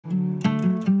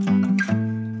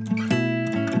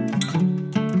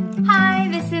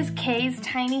Faye's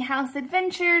Tiny House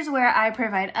Adventures, where I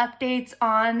provide updates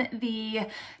on the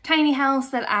tiny house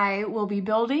that I will be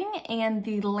building and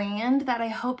the land that I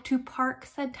hope to park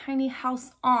said tiny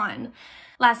house on.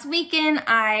 Last weekend,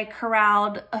 I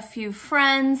corralled a few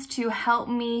friends to help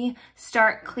me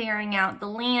start clearing out the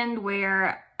land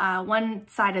where one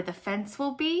side of the fence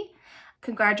will be.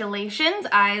 Congratulations,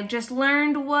 I just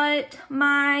learned what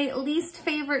my least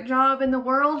favorite job in the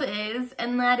world is,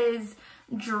 and that is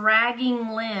dragging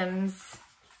limbs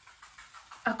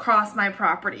across my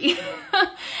property.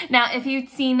 Now, if you'd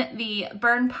seen the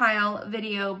burn pile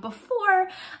video before,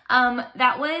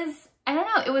 that was, I don't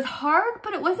know, it was hard,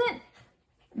 but it wasn't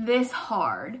this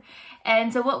hard.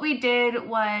 And so what we did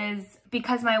was,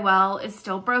 because my well is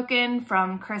still broken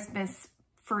from Christmas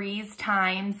freeze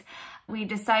times, we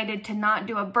decided to not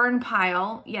do a burn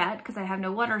pile yet because I have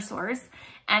no water source.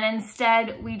 And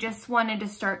instead, we just wanted to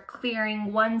start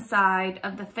clearing one side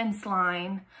of the fence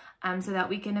line so that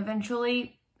we can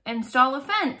eventually install a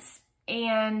fence.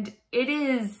 And it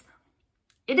is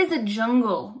a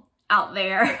jungle out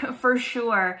there for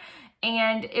sure.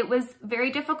 And it was very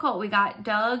difficult. We got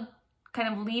Doug kind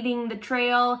of leading the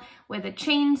trail with a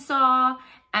chainsaw,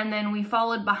 and then we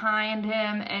followed behind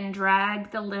him and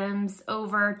dragged the limbs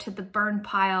over to the burn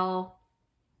pile,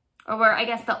 or where I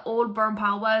guess the old burn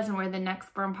pile was and where the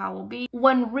next burn pile will be.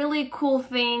 One really cool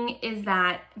thing is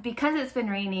that because it's been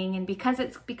raining and because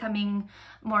it's becoming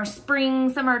more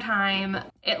spring, summertime,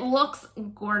 it looks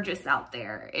gorgeous out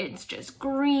there. It's just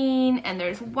green and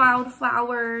there's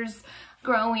wildflowers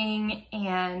growing,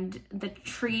 and the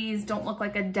trees don't look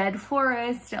like a dead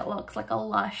forest. It looks like a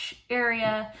lush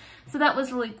area. So that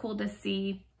was really cool to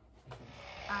see.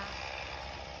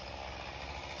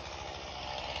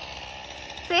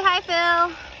 Say hi,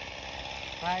 Phil.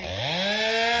 Hi.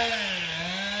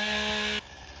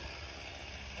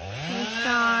 There's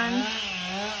John.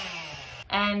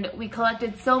 And we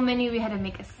collected so many, we had to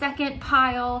make a second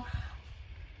pile.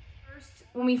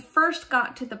 When we first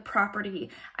got to the property,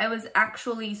 I was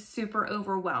actually super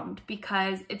overwhelmed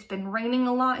because it's been raining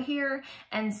a lot here,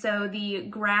 and so the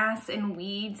grass and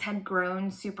weeds had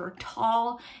grown super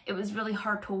tall. It was really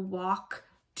hard to walk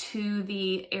to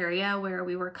the area where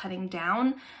we were cutting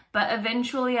down, but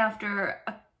eventually after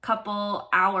a couple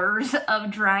hours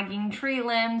of dragging tree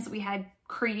limbs, we had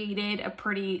created a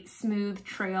pretty smooth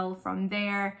trail from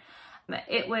there.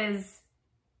 It was,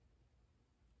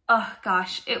 oh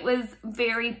gosh, it was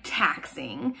very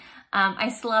taxing. I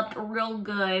slept real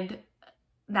good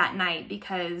that night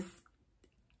because,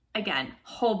 again,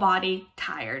 whole body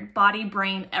tired, body,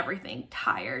 brain, everything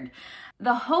tired.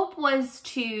 The hope was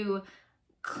to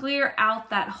clear out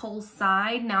that whole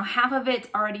side. Now, half of it's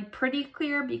already pretty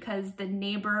clear because the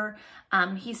neighbor,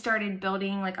 he started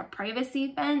building like a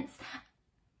privacy fence.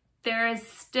 There is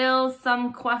still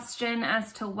some question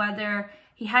as to whether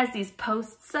he has these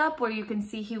posts up where you can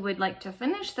see he would like to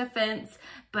finish the fence,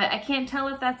 but I can't tell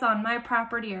if that's on my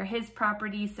property or his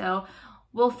property, so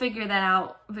we'll figure that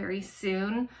out very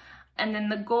soon. And then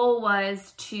the goal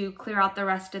was to clear out the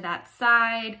rest of that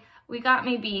side. We got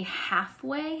maybe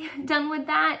halfway done with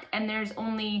that, and there's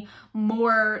only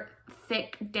more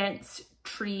thick, dense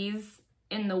trees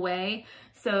in the way,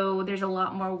 so there's a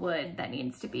lot more wood that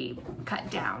needs to be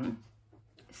cut down.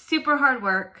 Super hard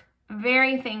work.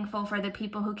 Very thankful for the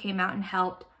people who came out and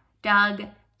helped. Doug,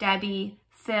 Debbie,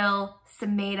 Phil,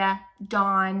 Sameda,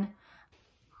 Dawn.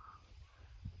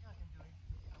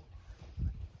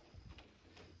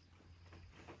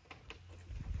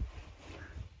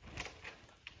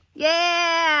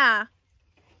 Yeah!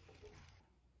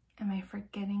 Am I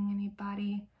forgetting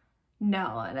anybody?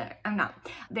 No, I'm not.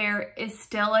 There is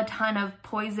still a ton of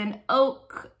poison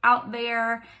oak out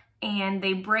there, and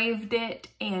they braved it,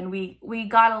 and we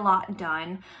got a lot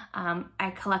done.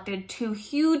 I collected 2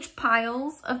 huge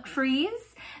piles of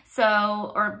trees,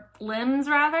 or limbs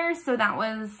rather, so that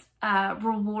was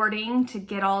rewarding to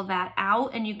get all that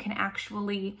out, and you can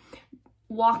actually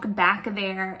walk back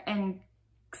there and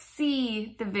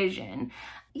see the vision.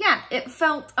 Yeah, it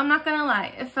felt, I'm not gonna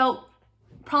lie, it felt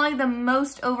probably the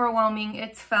most overwhelming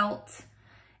it's felt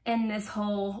in this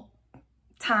whole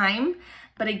time.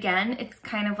 But again, it's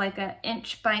kind of like a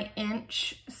inch by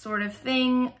inch sort of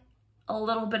thing, a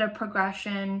little bit of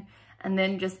progression, and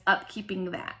then just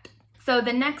upkeeping that. So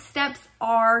the next steps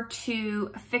are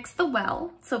to fix the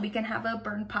well so we can have a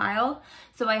burn pile.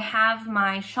 So I have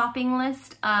my shopping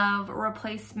list of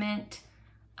replacement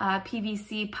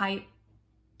PVC pipe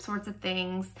sorts of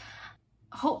things.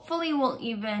 hopefully we'll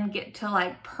even get to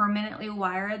like permanently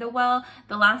wire the well.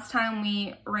 The last time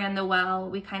we ran the well,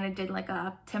 we kind of did like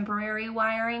a temporary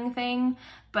wiring thing,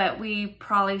 but we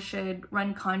probably should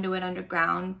run conduit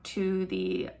underground to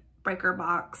the breaker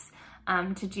box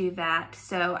to do that.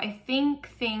 So I think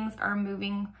things are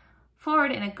moving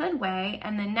forward in a good way,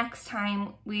 and the next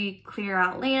time we clear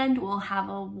out land, we'll have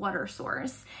a water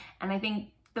source. And I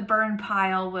think the burn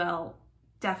pile will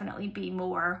definitely be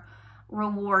more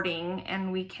rewarding,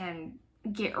 and we can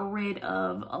get rid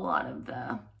of a lot of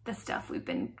the stuff we've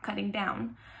been cutting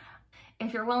down.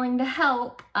 If you're willing to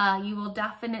help, you will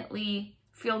definitely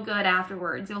feel good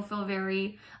afterwards. You'll feel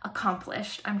very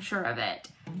accomplished, I'm sure of it.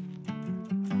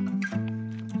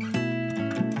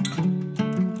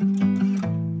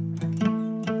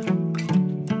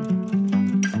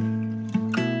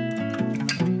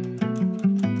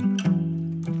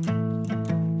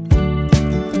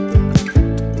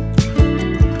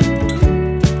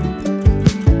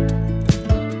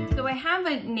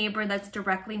 Neighbor that's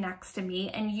directly next to me,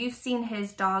 and you've seen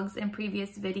his dogs in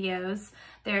previous videos.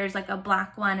 There's like a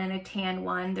black one and a tan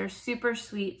one. They're super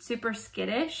sweet, super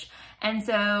skittish, and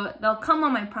so they'll come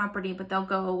on my property but they'll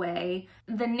go away.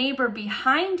 The neighbor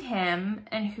behind him,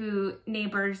 and who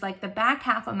neighbors like the back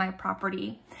half of my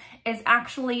property, is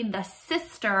actually the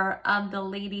sister of the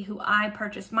lady who I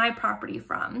purchased my property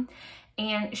from,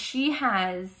 and she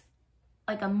has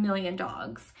like 1 million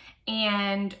dogs,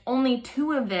 and only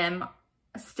 2 of them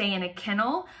stay in a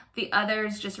kennel. The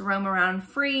others just roam around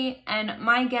free, and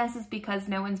my guess is because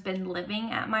no one's been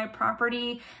living at my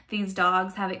property, these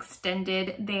dogs have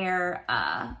extended their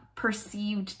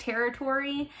perceived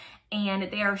territory, and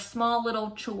they are small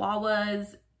little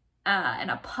chihuahuas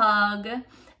and a pug,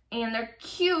 and they're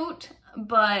cute,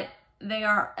 but they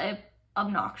are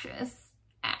obnoxious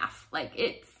AF. Like,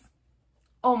 it's,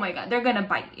 oh my god, they're gonna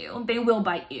bite you. They will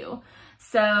bite you.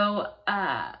 So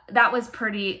that was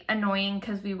pretty annoying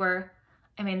because we were,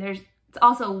 I mean, it's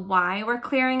also why we're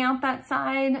clearing out that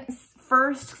side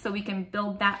first, so we can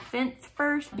build that fence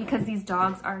first, because these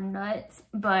dogs are nuts.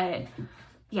 But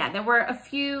yeah, there were a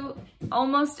few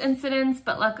almost incidents,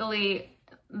 but luckily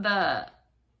the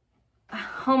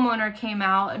homeowner came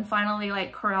out and finally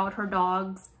like corralled her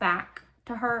dogs back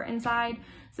to her inside.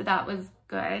 So that was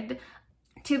good.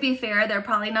 To be fair, they're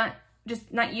probably not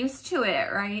used to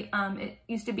it, right? It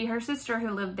used to be her sister who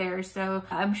lived there, so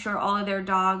I'm sure all of their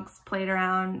dogs played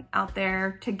around out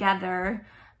there together,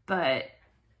 but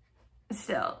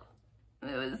still,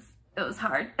 it was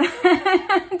hard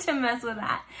to mess with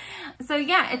that. So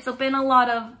yeah, it's been a lot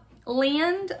of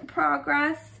land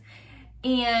progress,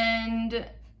 and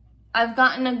I've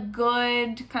gotten a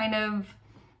good kind of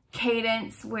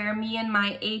cadence where me and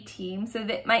my A-team, so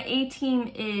that my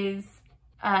A-team is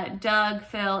Doug,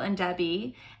 Phil, and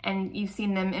Debbie, and you've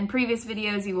seen them in previous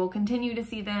videos. You will continue to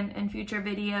see them in future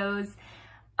videos.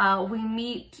 We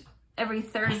meet every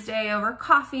Thursday over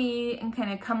coffee and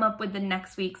kind of come up with the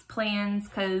next week's plans,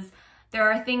 because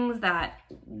there are things that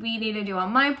we need to do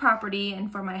on my property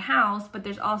and for my house, but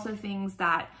there's also things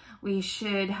that we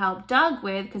should help Doug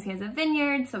with because he has a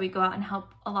vineyard, so we go out and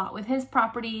help a lot with his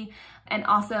property. And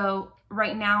also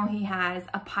right now he has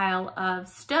a pile of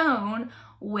stone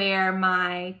where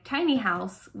my tiny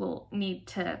house will need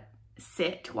to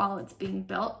sit while it's being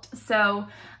built. So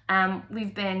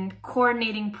we've been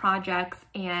coordinating projects,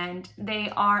 and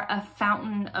they are a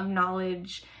fountain of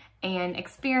knowledge and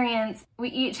experience. We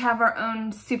each have our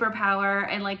own superpower,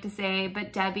 I like to say,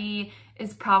 but Debbie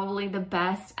is probably the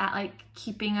best at like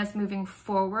keeping us moving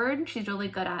forward. She's really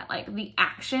good at like the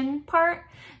action part.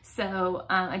 So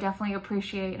I definitely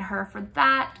appreciate her for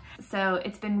that. So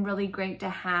it's been really great to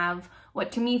have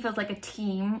what to me feels like a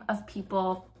team of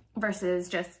people versus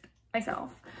just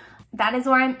myself. That is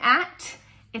where I'm at.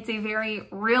 It's a very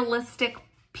realistic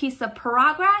piece of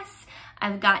progress.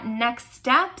 I've got next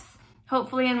steps.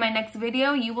 Hopefully in my next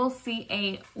video, you will see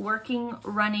a working,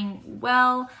 running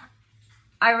well.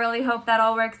 I really hope that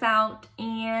all works out.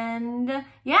 And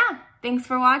yeah, thanks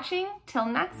for watching. Till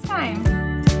next time.